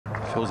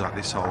Feels like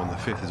this hole on the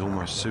 5th is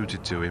almost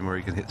suited to him, where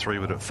he can hit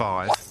 3-wood at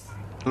 5.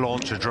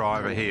 Launch a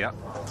driver here.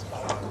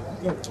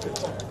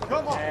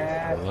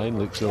 The line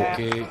looks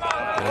okay.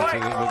 I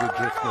think it maybe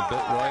drifting a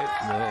bit right.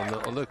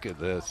 No, look at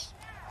this.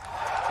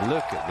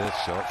 Look at this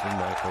shot from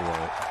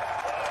McIlroy.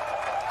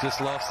 Just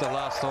lost the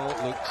last hole,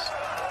 it looks.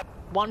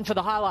 One for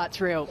the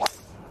highlights reel.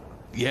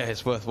 Yeah,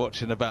 it's worth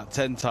watching about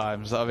 10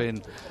 times. I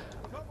mean,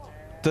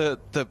 the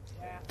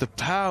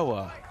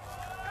power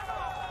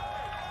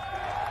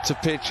to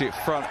pitch it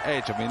front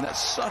edge. I mean, that's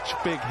such a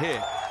big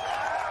hit.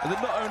 And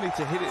then not only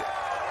to hit it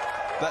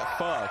that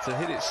far, to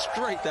hit it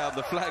straight down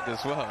the flag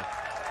as well.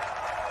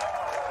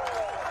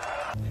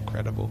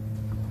 Incredible.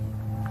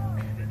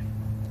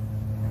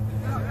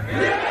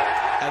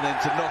 And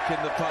then to knock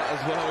in the putt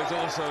as well is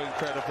also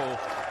incredible.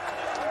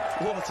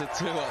 What a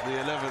 2 up the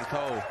 11th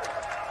hole.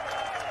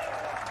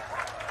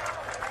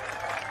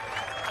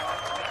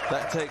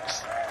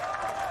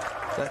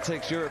 That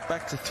takes Europe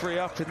back to 3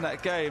 up in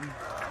that game.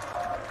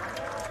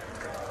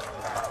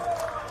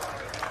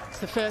 It's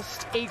the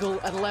first eagle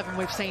at 11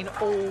 we've seen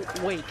all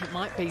week. It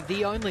might be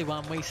the only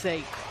one we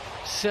see,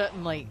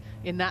 certainly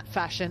in that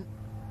fashion.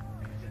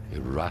 He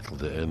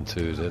rattled it in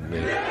too, didn't he?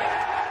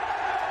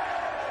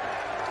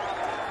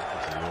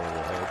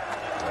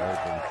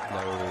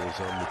 Now he was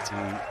on the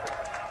tee.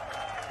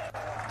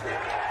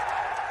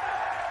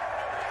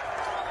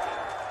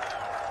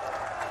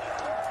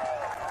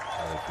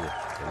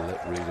 The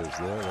lip readers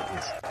there. That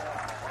was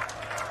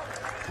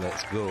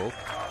let's go.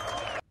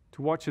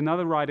 To watch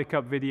another Ryder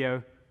Cup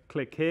video,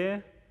 click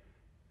here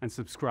and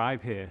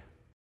subscribe here.